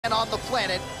And on the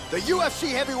planet, the UFC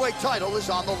heavyweight title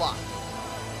is on the line.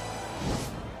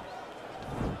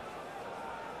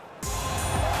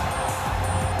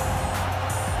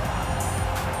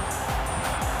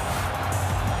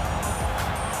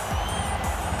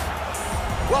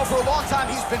 Well, for a long time,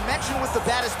 he's been mentioned with the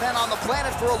baddest men on the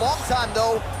planet. For a long time,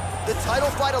 though, the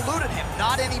title fight eluded him.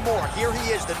 Not anymore. Here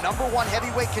he is, the #1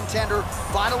 heavyweight contender,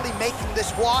 finally making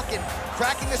this walk and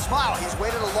cracking a smile. He's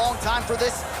waited a long time for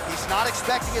this. He's not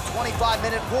expecting a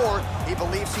 25-minute war. He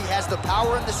believes he has the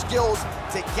power and the skills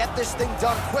to get this thing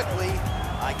done quickly.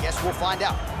 I guess we'll find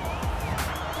out.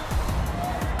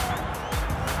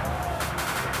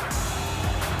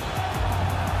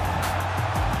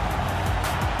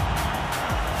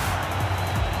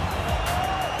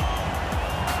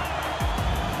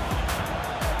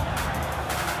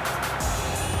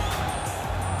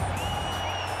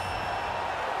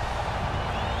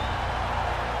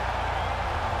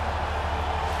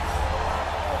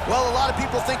 Well, a lot of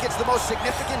people think it's the most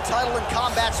significant title in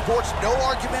combat sports. No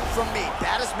argument from me.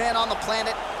 Baddest man on the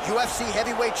planet, UFC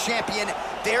heavyweight champion.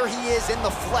 There he is in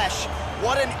the flesh.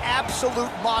 What an absolute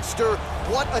monster.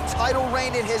 What a title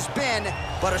reign it has been.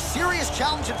 But a serious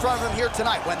challenge in front of him here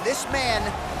tonight. When this man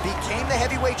became the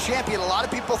heavyweight champion, a lot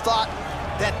of people thought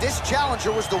that this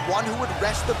challenger was the one who would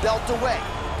wrest the belt away.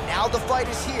 Now the fight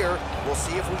is here. We'll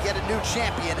see if we get a new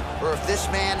champion or if this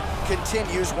man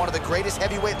continues one of the greatest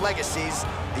heavyweight legacies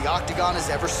the Octagon has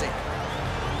ever seen.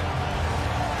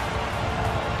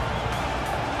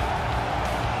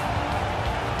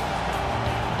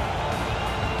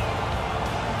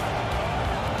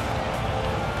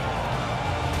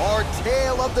 Our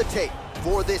tale of the tape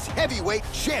for this heavyweight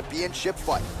championship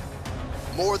fight.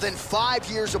 More than 5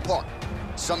 years apart.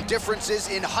 Some differences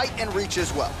in height and reach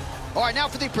as well. All right, now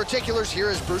for the particulars, here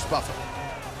is Bruce Buffer.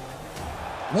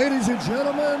 Ladies and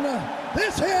gentlemen,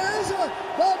 this is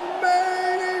the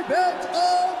main event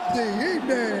of the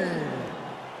evening.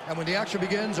 And when the action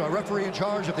begins, our referee in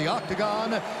charge of the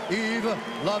Octagon, Yves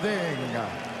Loving.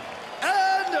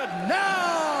 And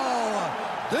now,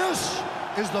 this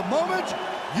is the moment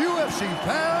UFC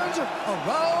fans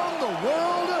around the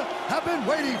world have been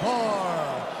waiting for.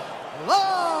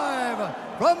 Live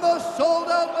from the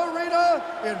sold-out arena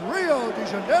in Rio de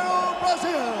Janeiro,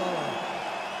 Brazil.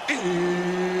 It's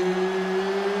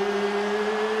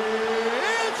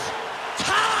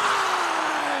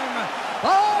time!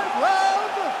 5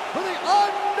 rounds for the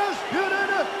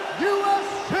undisputed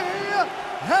UFC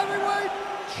Heavyweight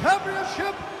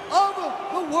Championship of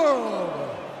the world.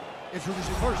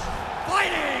 Introducing first,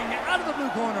 fighting out of the blue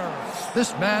corner.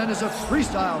 This man is a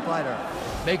freestyle fighter,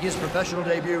 making his professional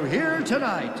debut here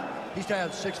tonight. He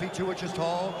stands 6 feet 2 inches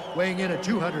tall, weighing in at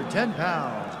 210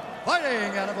 pounds.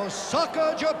 Fighting out of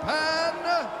Osaka, Japan,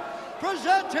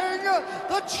 presenting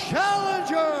the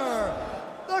challenger,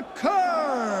 the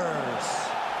Curse.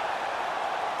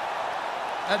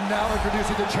 And now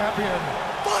introducing the champion,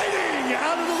 fighting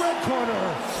out of the red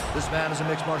corner. This man is a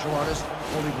mixed martial artist,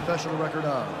 holding a professional record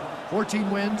of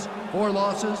 14 wins, 4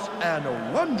 losses, and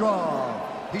 1 draw.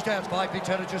 He stands 5 feet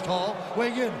 10 inches tall,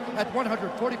 weighing in at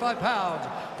 145 pounds.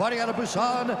 Fighting out of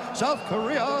Busan, South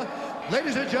Korea.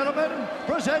 Ladies and gentlemen,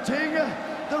 presenting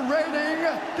the reigning,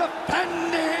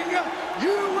 defending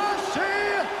UFC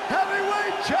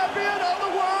heavyweight champion of the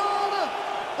world,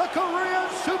 the Korean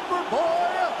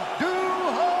Superboy,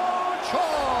 Doo-Ho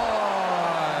Choi.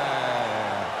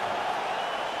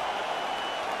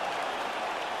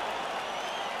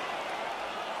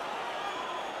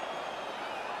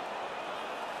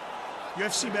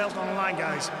 UFC belt on the line,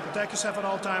 guys. Protect yourself at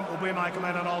all time, obey my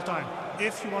command at all time.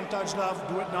 If you want to touch love,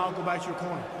 do it now, go back to your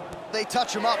corner. They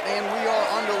touch him up, and we are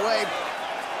underway.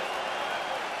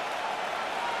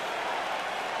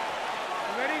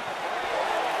 You ready?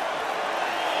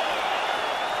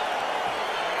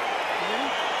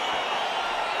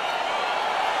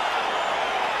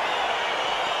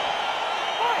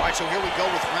 All right, so here we go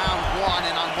with round 1,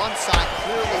 and on one side,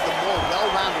 clearly the more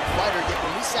well-rounded fighter. Yet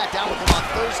when we sat down with him on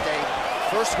Thursday,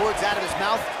 first words out of his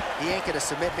mouth, he ain't gonna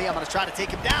submit me, I'm gonna try to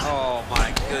take him down. Oh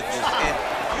my goodness, and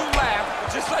you laugh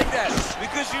just like that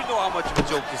because you know how much of a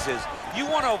joke this is. You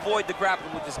want to avoid the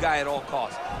grappling with this guy at all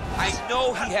costs. I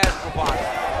know he has bravado,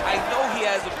 I know he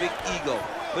has a big ego,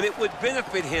 but it would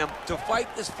benefit him to fight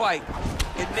this fight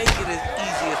and make it as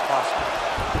easy as possible.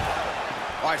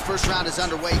 All right, first round is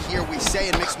underway here. We say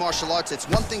in mixed martial arts, it's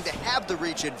one thing to have the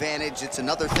reach advantage, it's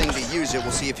another thing to use it.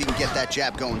 We'll see if he can get that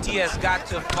jab going tonight. He has got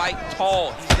to fight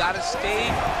tall. He's got to stay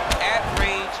at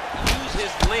range, use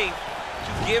his length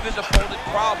to give his opponent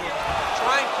problems,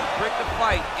 trying to bring the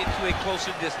fight into a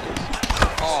closer distance.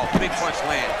 Oh, big punch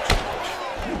land.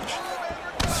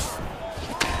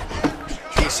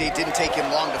 DC, it didn't take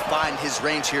him long to find his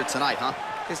range here tonight, huh?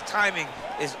 His timing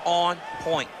is on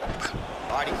point.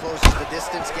 All right, he closes the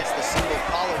distance, gets the single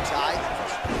collar tie.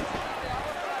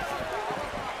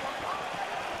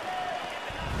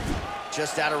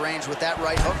 Just out of range with that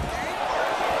right hook.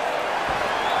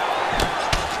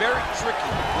 Very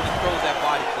tricky when he throws that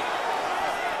body kick.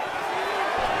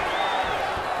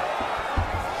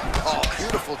 Oh,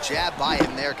 beautiful jab by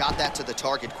him there. Got that to the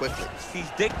target quickly. He's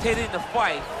dictating the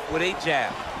fight with a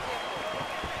jab.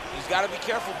 He's got to be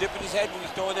careful dipping his head when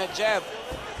he's throwing that jab.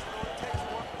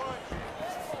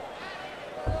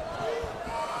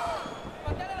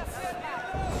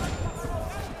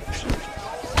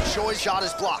 Choi's shot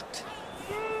is blocked.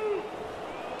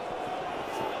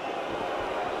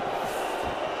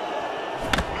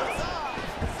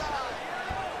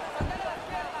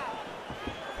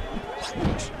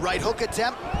 Right hook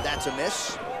attempt, that's a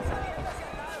miss.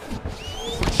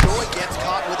 Choi gets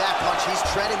caught with that punch. He's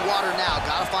treading water now.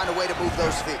 Gotta find a way to move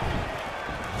those feet.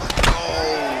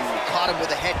 Oh, caught him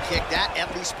with a head kick. That at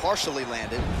least partially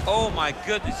landed. Oh my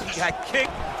goodness, he got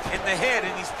kicked in the head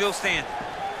and he's still standing.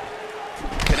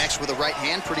 Connects with a right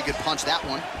hand, pretty good punch that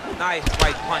one. Nice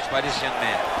right punch by this young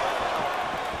man.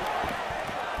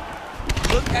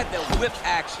 Look at the whip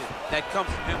action that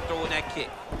comes from him throwing that kick.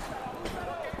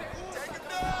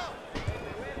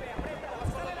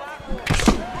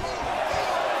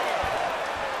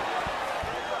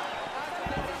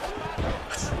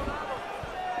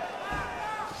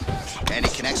 And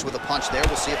he connects with a punch there.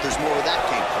 We'll see if there's more where that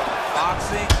came from.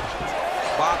 Boxing,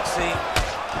 boxing,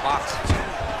 boxing.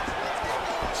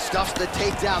 Stuffs the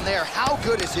takedown there. How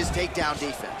good is his takedown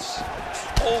defense?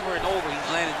 Over and over, he's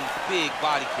landing these big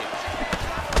body kicks.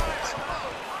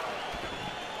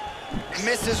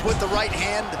 Misses with the right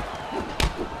hand.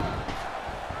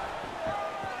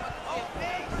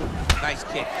 Nice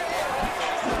kick.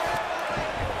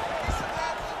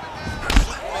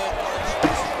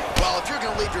 Well, if you're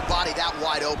going to leave your body that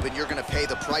wide open, you're going to pay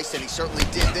the price, and he certainly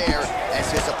did there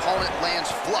as his opponent lands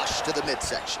flush to the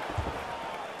midsection.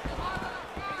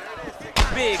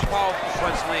 Big, powerful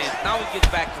punch lands. Now he gets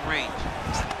back to range.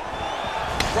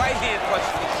 Right hand punch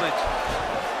to the clinch.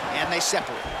 And they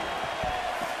separate.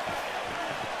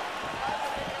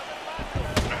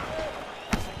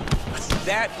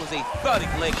 That was a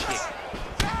thudding leg kick.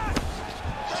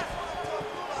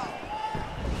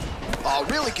 Oh,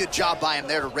 really good job by him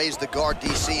there to raise the guard,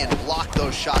 DC, and block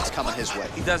those shots coming his way.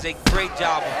 He does a great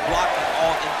job of blocking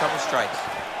all incoming strikes.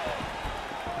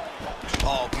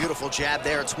 Oh, beautiful jab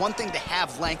there. It's one thing to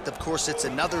have length, of course, it's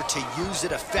another to use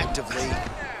it effectively.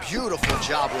 Beautiful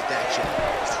job with that jab.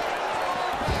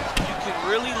 You can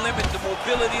really limit the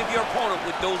mobility of your opponent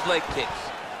with those leg kicks.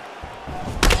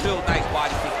 Still nice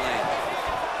body kick land.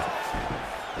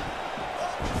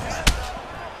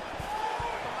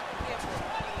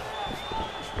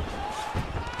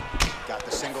 Got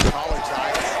the single collar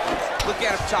tie. Look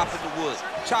at him chopping the wood.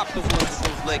 Chop the wood with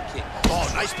those leg kicks.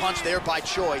 Oh, nice punch there by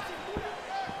Choi.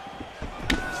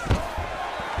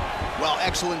 Well,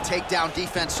 excellent takedown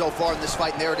defense so far in this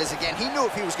fight, and there it is again. He knew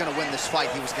if he was going to win this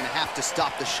fight, he was going to have to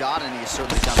stop the shot, and he has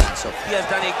certainly done that so far. He has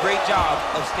done a great job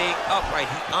of staying upright.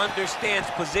 He understands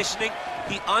positioning.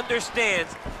 He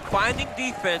understands finding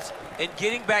defense and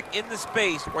getting back in the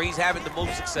space where he's having the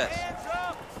most success.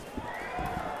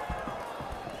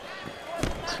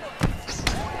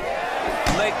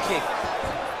 Leg kick.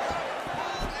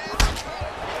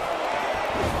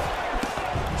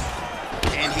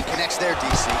 And he connects there,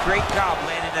 DC. Great job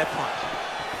landing that punch.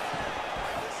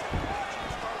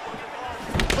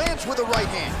 Lands with a right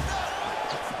hand.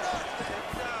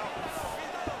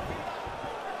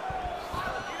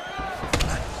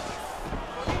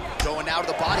 Going out of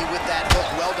the body with that hook.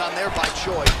 Well done there by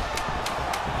Choi.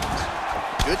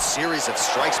 Good series of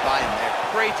strikes by him there.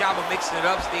 Great job of mixing it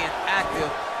up, staying active,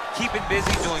 keeping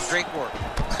busy, doing great work.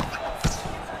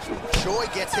 Choi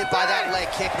gets hit by that leg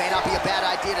kick. May not be a bad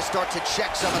idea to start to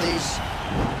check some of these.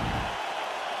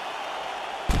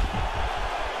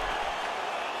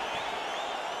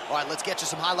 All right, let's get you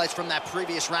some highlights from that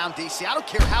previous round, DC. I don't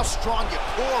care how strong your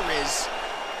core is.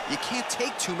 You can't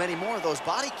take too many more of those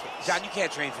body kicks. John, you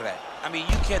can't train for that. I mean,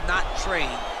 you cannot train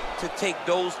to take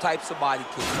those types of body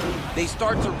kicks. They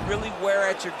start to really wear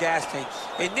at your gas tank,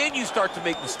 and then you start to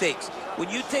make mistakes. When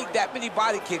you take that many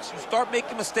body kicks, you start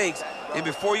making mistakes, and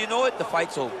before you know it, the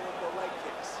fight's over.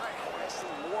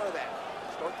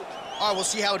 All right, we'll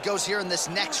see how it goes here in this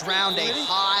next round. A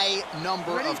high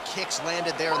number of kicks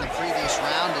landed there in the previous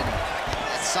round,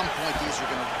 and at some point these are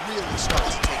going to really start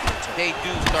to take their toll. They do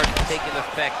start to take an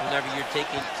effect whenever you're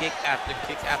taking kick after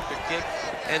kick after kick.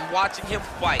 And watching him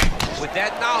fight with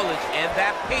that knowledge and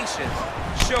that patience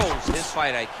shows his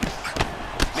fight IQ.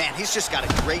 Man, he's just got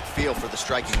a great feel for the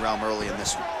striking realm early in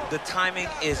this one. The timing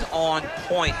is on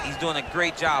point. He's doing a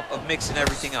great job of mixing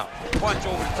everything up. Punch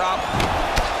over the top.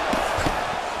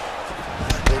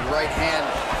 Big right hand.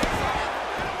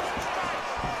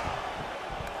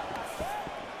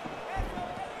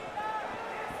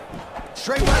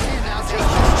 Straight right hand now, just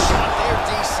missed a shot there,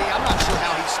 DC. I'm not sure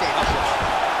how he stayed up with it.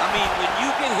 I mean, when you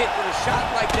get hit with a shot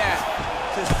like that,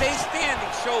 to stay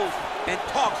standing shows and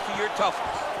talks to your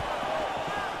toughness.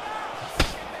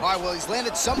 All right, well, he's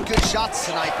landed some good shots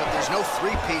tonight, but there's no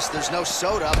three-piece, there's no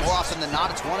soda. More often than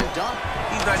not, it's one and done.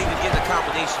 He's not even getting a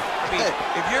combination. I mean,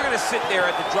 if you're going to sit there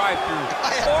at the drive-thru,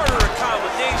 order a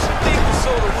combination, take the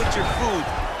soda with your food,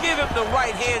 give him the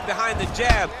right hand behind the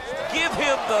jab, give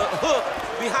him the hook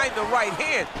behind the right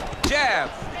hand,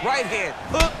 jab, right hand,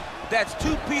 hook. That's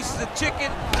 2 pieces of chicken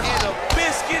and a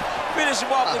biscuit. Finish him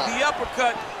off with the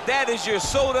uppercut. That is your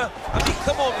soda. I mean,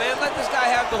 come on, man, let this guy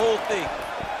have the whole thing.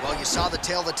 Well, you saw the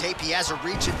tail of the tape. He has a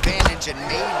reach advantage and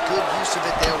made good use of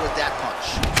it there with that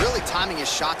punch. Really timing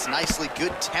his shots nicely.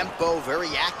 Good tempo, very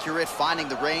accurate, finding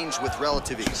the range with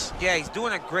relative ease. Yeah, he's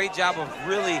doing a great job of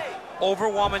really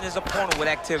overwhelming his opponent with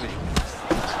activity.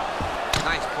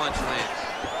 Nice punch lands.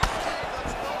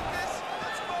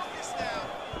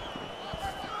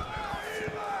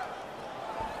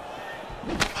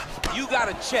 You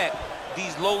gotta check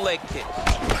these low leg kicks.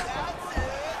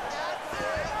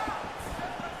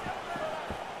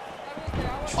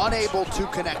 Unable to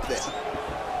connect there.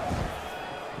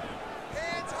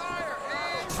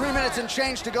 3 minutes and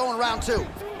change to go in round 2.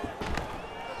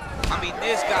 I mean,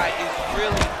 this guy is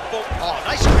really focused. Oh,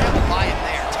 nice scramble by him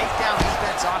there. Takedown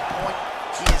defense on point.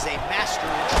 He is a master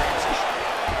in transition.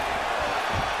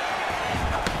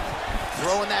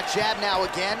 Throwing that jab now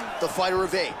again. The fighter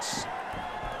evades.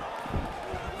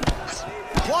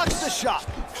 Blocks the shot.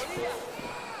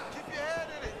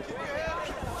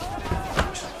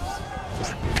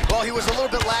 Well, he was a little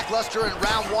bit lackluster in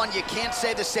round 1. You can't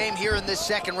say the same here in this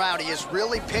second round. He has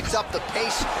really picked up the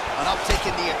pace, an uptick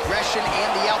in the aggression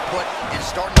and the output, and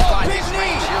starting to find his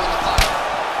range here in the fight.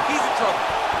 He's in trouble.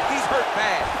 He's hurt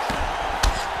bad.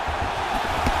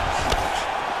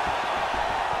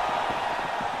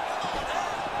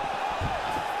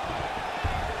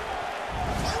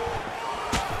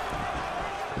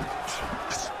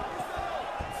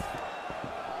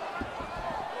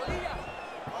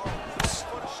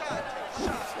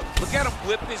 Look at him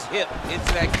whip his hip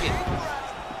into that kick.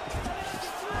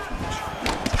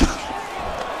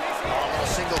 A little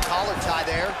single collar tie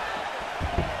there.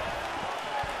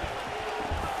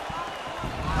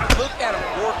 Look at him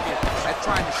working at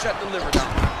trying to shut the liver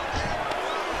down.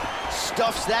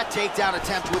 Stuffs that takedown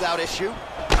attempt without issue. All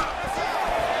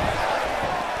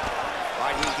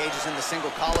right, he engages in the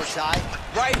single collar tie.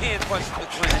 Right hand punch to the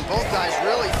chin. And both guys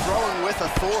really throwing with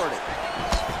authority.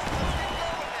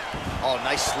 Oh,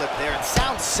 nice slip there. It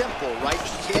sounds simple, right?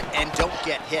 Hit and don't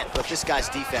get hit, but this guy's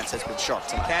defense has been sharp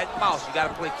tonight. Cat and mouse. You got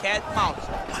to play cat and mouse.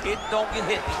 Hit, don't get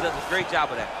hit. He does a great job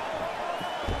of that.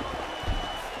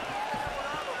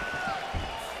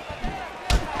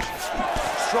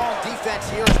 Strong defense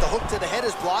here as the hook to the head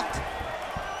is blocked.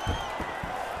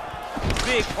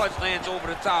 Big punch lands over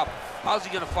the top. How's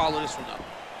he going to follow this one up?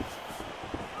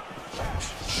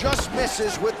 Just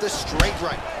misses with the straight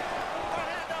right.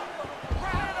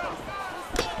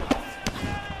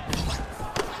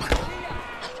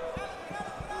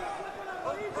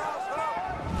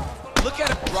 Look at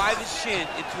him drive his shin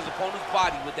into his opponent's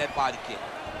body with that body kick.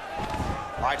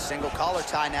 All right, single collar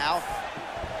tie now.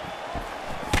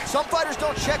 Some fighters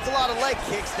don't check a lot of leg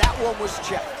kicks. That one was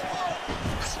checked.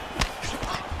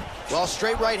 Well,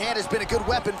 straight right hand has been a good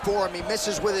weapon for him. He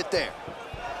misses with it there.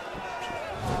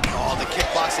 Oh, the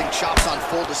kickboxing chops on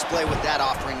full display with that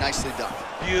offering. Nicely done.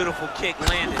 Beautiful kick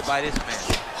landed by this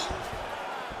man.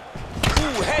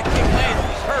 Ooh, head kick landed.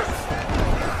 He's hurt.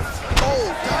 Oh,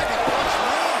 diving punch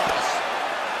lands.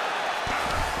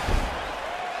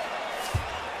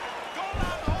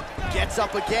 Gets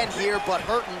up again here, but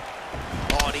hurting.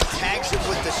 Oh, and he tags him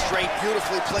with the straight.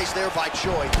 Beautifully placed there by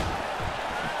Choi.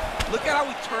 Look at how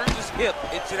he turns his hip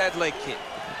into that leg kick.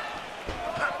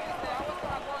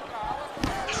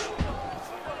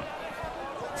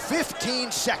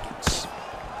 "15 seconds.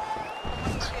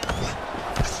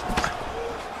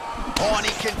 Oh, and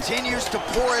he continues to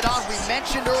pour it on. We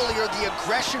mentioned earlier the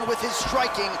aggression with his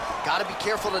striking. Got to be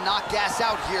careful to not gas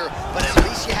out here, but at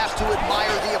least you have to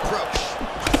admire the approach.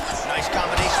 Nice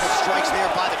combination of strikes there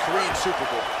by the Korean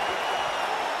Superboy.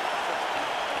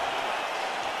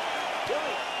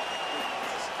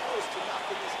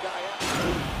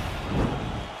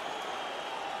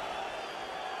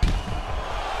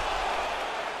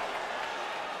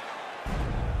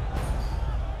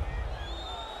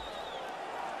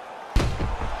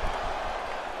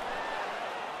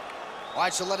 All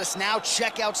right, so let us now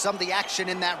check out some of the action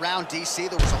in that round, DC.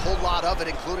 There was a whole lot of it,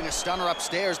 including a stunner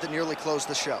upstairs that nearly closed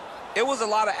the show. It was a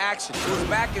lot of action. It was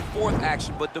back and forth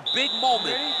action, but the big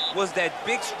moment was that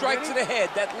big strike to the head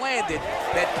that landed,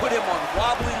 that put him on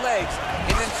wobbly legs,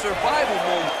 and in survival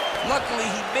mode, luckily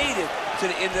he made it to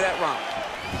the end of that round.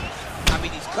 I mean,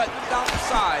 he's cutting him down the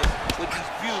side with these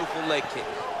beautiful leg kicks.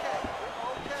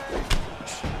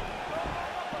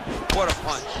 What a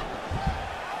punch.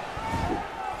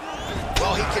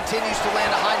 Well, he continues to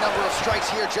land a high number of strikes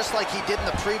here, just like he did in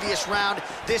the previous round.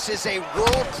 This is a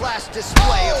world-class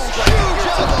display of striking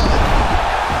here tonight.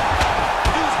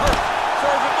 Dude's hurt.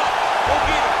 Serve him up. Go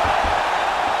get him.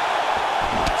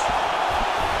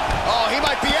 Oh, he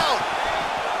might be out.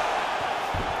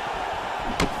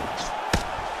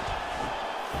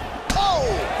 Oh!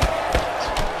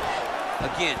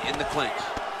 Again, in the clinch.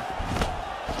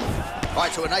 All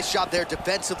right, so a nice job there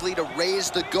defensively to raise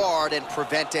the guard and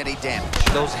prevent any damage.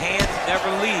 Those hands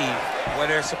never leave where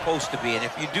they're supposed to be, and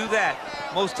if you do that,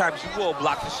 most times you will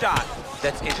block the shot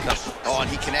that's incoming. Oh, and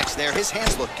he connects there. His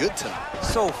hands look good tonight.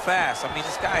 So fast. I mean,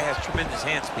 this guy has tremendous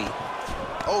hand speed.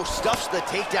 Oh, stuffs the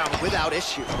takedown without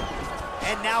issue.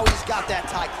 And now he's got that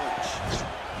tie clinch.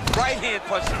 Right hand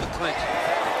punch in the clinch.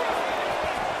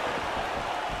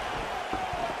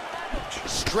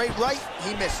 Straight right,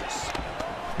 he misses.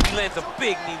 He lands a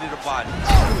big knee to the body.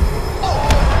 Oh!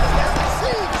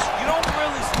 You don't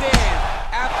really stand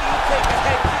after you take a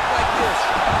head kick like this.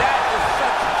 That is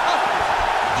such toughness,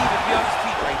 even be on his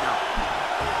feet right now.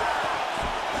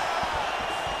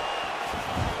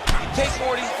 You take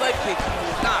more of these leg kicks, you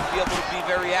will not be able to be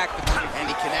very active. And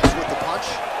he connects with the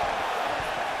punch.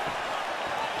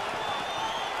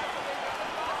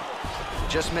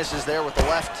 Just misses there with the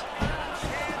left.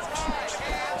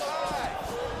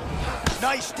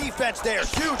 Nice defense there,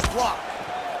 huge block.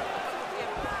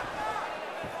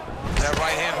 That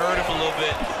right hand hurt him a little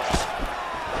bit.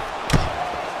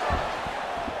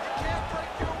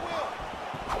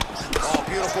 Oh,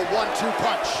 beautiful 1-2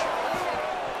 punch.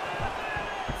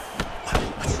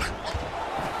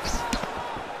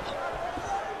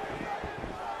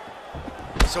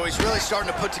 So he's really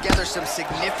starting to put together some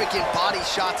significant body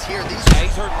shots here. Yeah,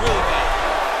 he's hurt really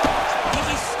bad. He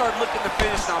needs to start looking to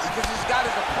finish now because he's got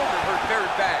his opponent hurt very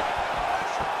bad.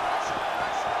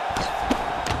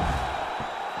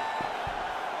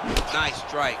 Nice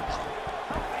strike.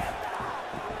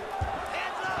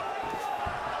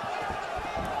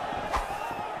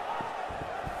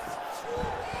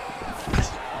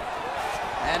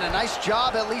 And a nice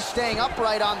job at least staying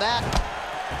upright on that.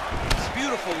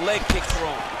 Beautiful leg kick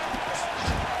thrown.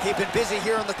 Keeping busy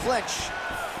here in the clinch.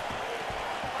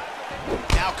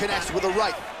 Now connects with a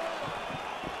right.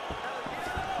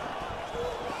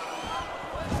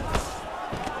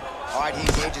 All right, he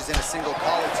engages in a single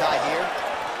collar tie here.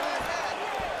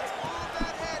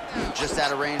 Just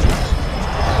out of range. Kick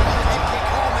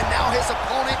home, and now his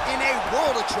opponent in a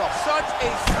world of trouble. Such a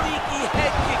sneaky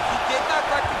head kick. He did not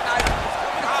recognize it was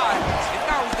coming high, and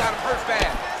now he's got him hurt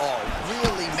bad. Oh,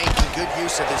 really making good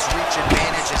use of his reach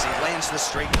advantage as he lands the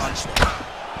straight punch there.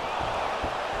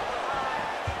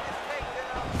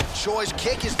 Choi's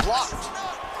kick is blocked.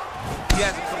 He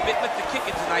has a commitment to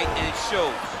kicking tonight, and it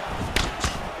shows.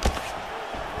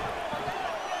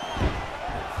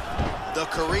 The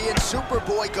Korean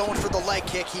Superboy going for the leg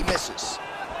kick. He misses.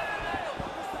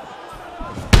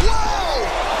 Whoa! Oh,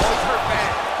 he's hurt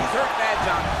bad. He's hurt bad,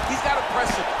 John. He's got to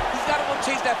press him. He's got to go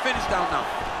chase that finish down now.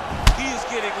 He is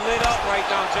getting lit up right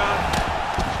now, John.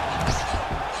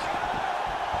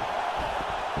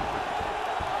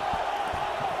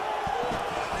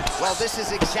 Well, this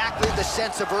is exactly the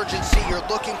sense of urgency you're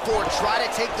looking for. Try to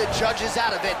take the judges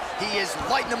out of it. He is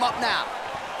lighting them up now.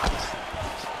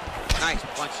 Nice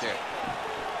punch there.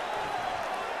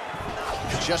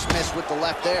 Just missed with the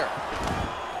left there.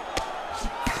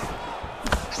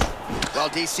 Well,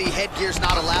 DC, headgear's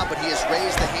not allowed, but he has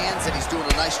raised the hands, and he's doing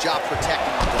a nice job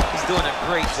protecting them. He's doing a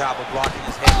great job of blocking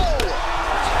his head. Oh!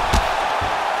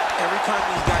 Every time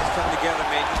these guys come together,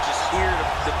 man, you just hear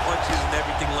the punches and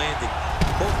everything landing.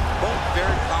 Both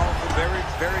very powerful,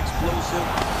 very explosive.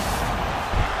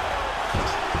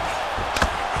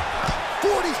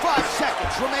 45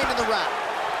 seconds remain in the round.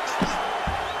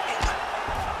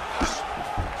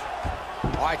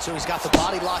 All right, so he's got the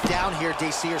body locked down here,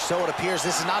 DC, or so it appears.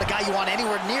 This is not a guy you want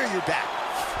anywhere near your back.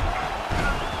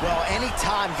 Well,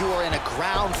 anytime you are in a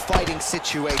ground fighting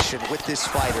situation with this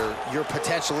fighter, you're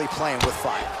potentially playing with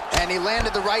fire. And he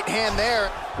landed the right hand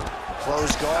there.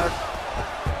 Close guard.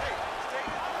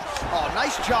 Oh,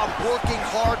 nice job working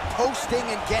hard, posting,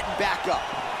 and getting back up.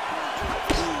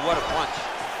 Ooh, what a punch.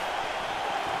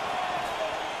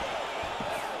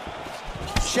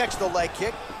 Checks the leg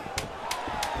kick.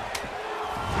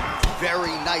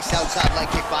 Very nice outside leg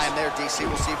kick by him there, DC.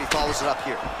 We'll see if he follows it up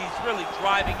here. He's really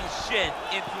driving his shin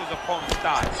into his opponent's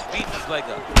thigh, beating his leg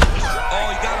up.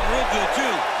 Oh, he got him real good,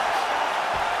 too.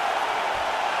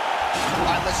 All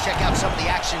right, let's check out some of the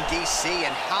action, DC,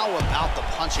 and how about the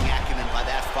punching acumen by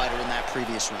that fighter in that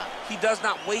previous round? He does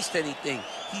not waste anything.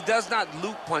 He does not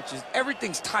loop punches.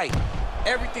 Everything's tight.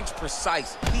 Everything's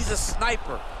precise. He's a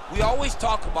sniper. We always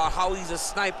talk about how he's a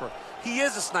sniper. He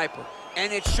is a sniper,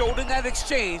 and it showed in that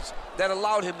exchange that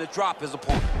allowed him to drop his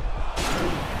opponent.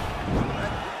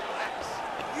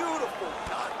 Beautiful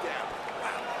knockdown.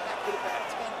 Wow, that could have been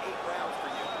 10-8 rounds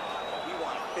for you. We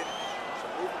want to finish.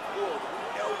 So moving forward, we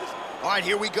know this. All right,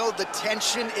 here we go. The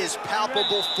tension is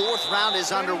palpable. Fourth round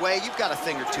is underway. You've got a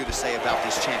thing or two to say about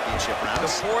these championship rounds.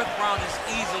 The fourth round is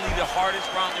easily the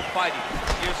hardest round in fighting.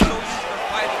 You're so used to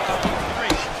fighting up in the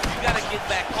ring. You got to get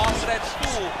back off of that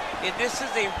stool, and this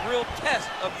is a real test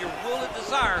of your will and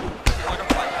desire to win a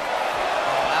fight.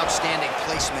 Outstanding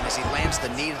placement as he lands the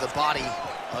knee to the body.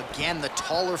 Again, the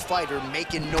taller fighter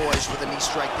making noise with a knee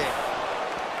strike there.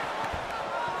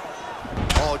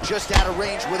 Oh, just out of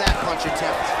range with that punch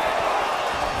attempt.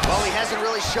 Well, he hasn't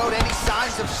really showed any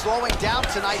signs of slowing down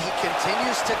tonight. He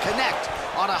continues to connect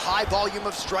on a high volume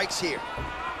of strikes here.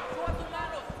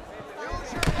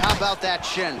 How about that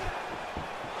chin?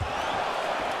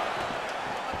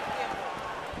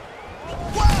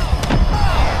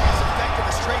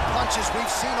 Straight punches we've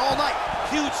seen all night.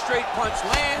 Huge straight punch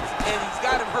lands, and he's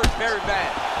got him hurt very bad.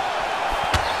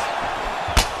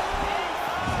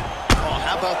 Oh,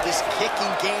 how about this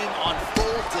kicking game on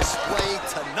full display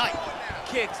tonight?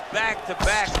 Kicks back to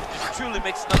back, truly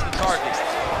mixing up the targets.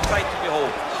 Sight to behold.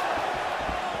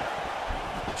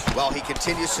 Well, he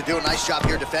continues to do a nice job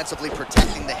here defensively,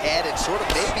 protecting the head and sort of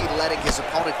maybe letting his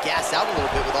opponent gas out a little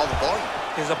bit with all the volume.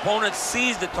 His opponent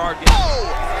sees the target. Oh!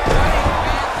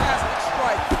 Fantastic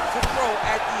strike to throw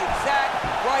at the exact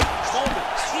right moment.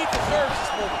 He deserves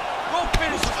this moment. Go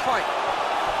finish his fight.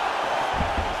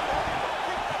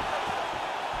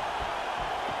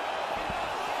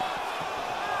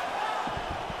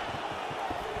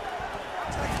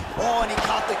 Oh, and he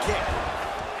caught the kick.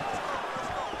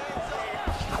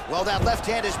 Well, that left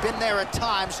hand has been there at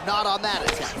times, not on that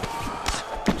attempt.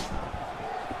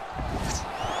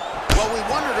 Well, we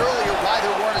wondered earlier why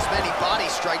there weren't as many body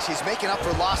strikes. He's making up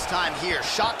for lost time here.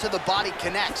 Shot to the body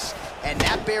connects, and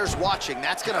that bears watching.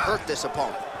 That's going to hurt this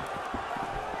opponent.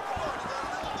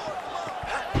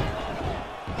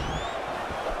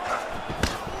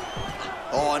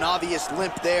 Oh, an obvious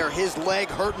limp there. His leg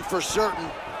hurting for certain.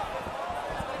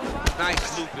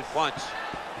 Nice looping punch.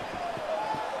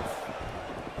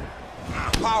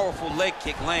 Powerful leg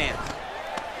kick lands.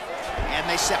 And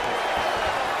they separate.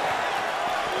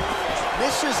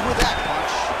 Misses with that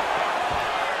punch.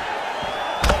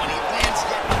 Oh, and he lands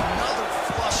yet another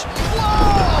flush.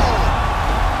 Whoa!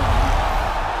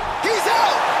 He's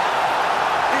out!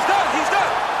 He's done, he's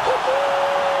done!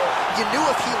 You knew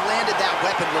if he landed that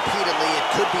weapon repeatedly, it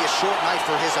could be a short night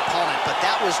for his opponent, but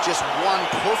that was just one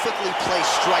perfectly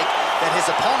placed strike that his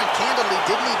opponent candidly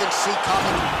didn't even see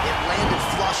coming. It landed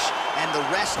flush, and the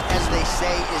rest, as they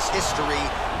say, is history.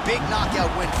 Big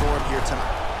knockout win for him here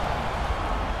tonight.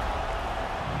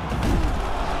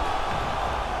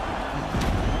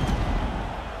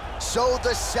 So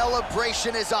the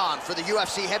celebration is on for the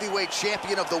UFC heavyweight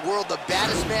champion of the world, the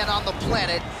baddest man on the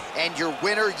planet, and your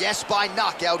winner, yes, by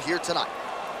knockout here tonight.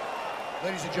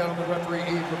 Ladies and gentlemen, referee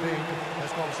Yves Levine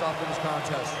has called a stop to this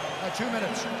contest at 2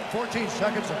 minutes, 14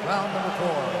 seconds of round number 4.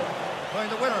 Playing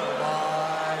the winner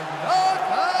by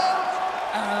knockout,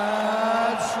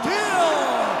 and still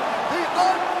the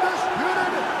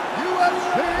undisputed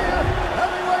UFC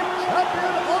heavyweight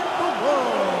champion of the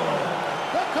world,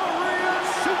 the Korean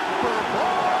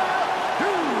Superboy,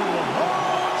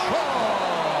 Choi.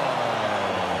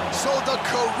 So the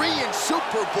Korean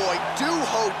Superboy,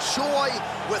 Ho Choi,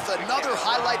 with another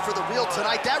highlight for the reel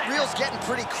tonight. That reel's getting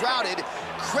pretty crowded.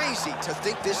 Crazy to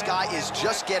think this guy is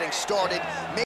just getting started.